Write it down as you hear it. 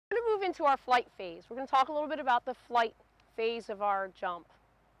move into our flight phase. We're going to talk a little bit about the flight phase of our jump.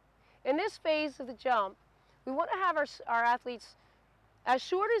 In this phase of the jump, we want to have our athletes as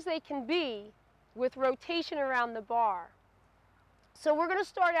short as they can be with rotation around the bar. So we're going to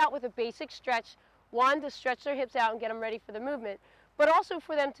start out with a basic stretch, one, to stretch their hips out and get them ready for the movement, but also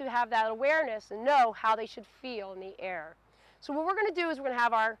for them to have that awareness and know how they should feel in the air. So what we're going to do is we're going to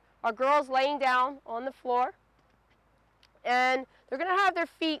have our girls laying down on the floor, and they're going to have their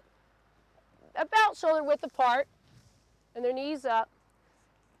feet about shoulder width apart and their knees up.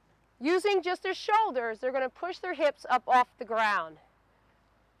 Using just their shoulders, they're going to push their hips up off the ground.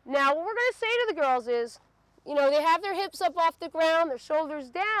 Now, what we're going to say to the girls is, you know, they have their hips up off the ground, their shoulders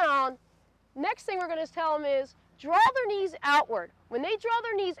down. Next thing we're going to tell them is draw their knees outward. When they draw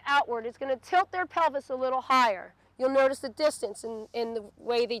their knees outward, it's going to tilt their pelvis a little higher. You'll notice the distance in the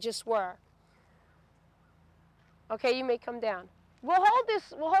way they just were. Okay, you may come down. We'll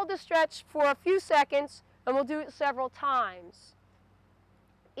hold this stretch for a few seconds, and we'll do it several times.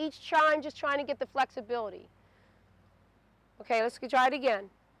 Each time, just trying to get the flexibility. Okay, let's try it again.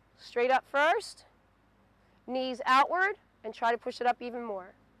 Straight up first, knees outward, and try to push it up even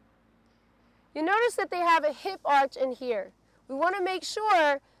more. You notice that they have a hip arch in here. We want to make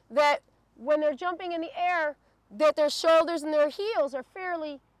sure that when they're jumping in the air, that their shoulders and their heels are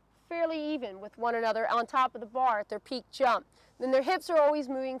fairly even with one another on top of the bar at their peak jump. Then their hips are always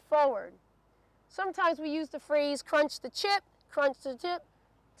moving forward. Sometimes we use the phrase crunch the tip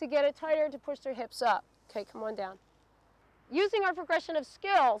to get it tighter to push their hips up. Okay, come on down. Using our progression of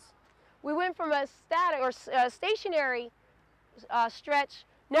skills, we went from a static or stationary stretch.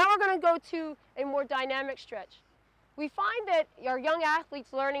 Now we're going to go to a more dynamic stretch. We find that our young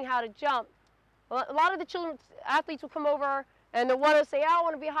athletes learning how to jump, a lot of the athletes will come over and they'll want to say, oh, I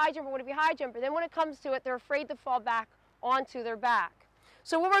want to be a high jumper, I want to be a high jumper. Then when it comes to it, they're afraid to fall back onto their back.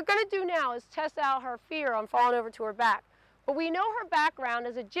 So what we're going to do now is test out her fear on falling over to her back. But we know her background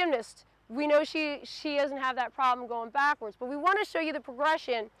as a gymnast. We know she doesn't have that problem going backwards. But we want to show you the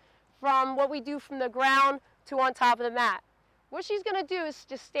progression from what we do from the ground to on top of the mat. What she's going to do is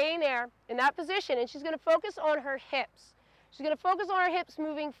just staying there in that position, and she's going to focus on her hips. She's going to focus on her hips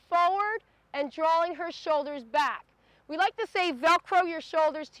moving forward and drawing her shoulders back. We like to say Velcro your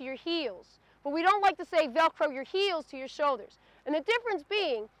shoulders to your heels, but we don't like to say Velcro your heels to your shoulders. And the difference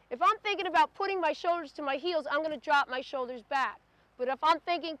being, if I'm thinking about putting my shoulders to my heels, I'm going to drop my shoulders back. But if I'm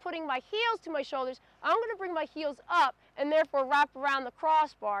thinking putting my heels to my shoulders, I'm going to bring my heels up and therefore wrap around the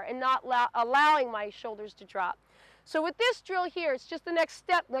crossbar and not allowing my shoulders to drop. So with this drill here, it's just the next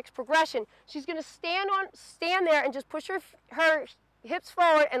step, next progression. She's going to stand there and just push her hips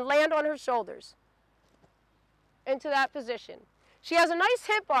forward and land on her shoulders into that position. She has a nice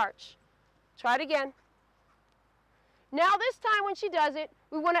hip arch. Try it again. Now this time when she does it,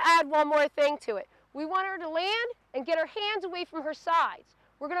 we want to add one more thing to it. We want her to land and get her hands away from her sides.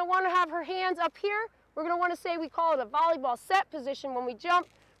 We're going to want to have her hands up here. We're going to want to say, we call it a volleyball set position when we jump.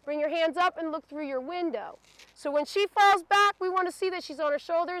 Bring your hands up and look through your window. So when she falls back, we want to see that she's on her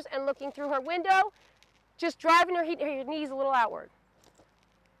shoulders and looking through her window, just driving her knees a little outward.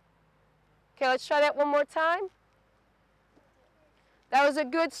 Okay, let's try that one more time. That was a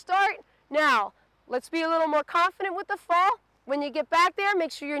good start. Now, let's be a little more confident with the fall. When you get back there,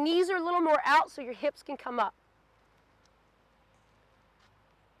 make sure your knees are a little more out so your hips can come up.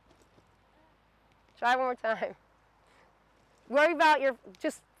 Try one more time. Worry about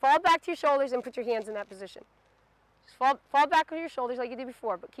just fall back to your shoulders and put your hands in that position. Just fall back with your shoulders like you did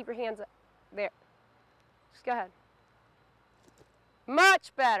before, but keep your hands up. There. Just go ahead.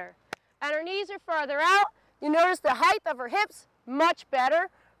 Much better. And her knees are further out. You notice the height of her hips, much better.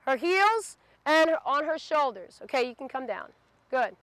 Her heels and on her shoulders. Okay, you can come down. Good.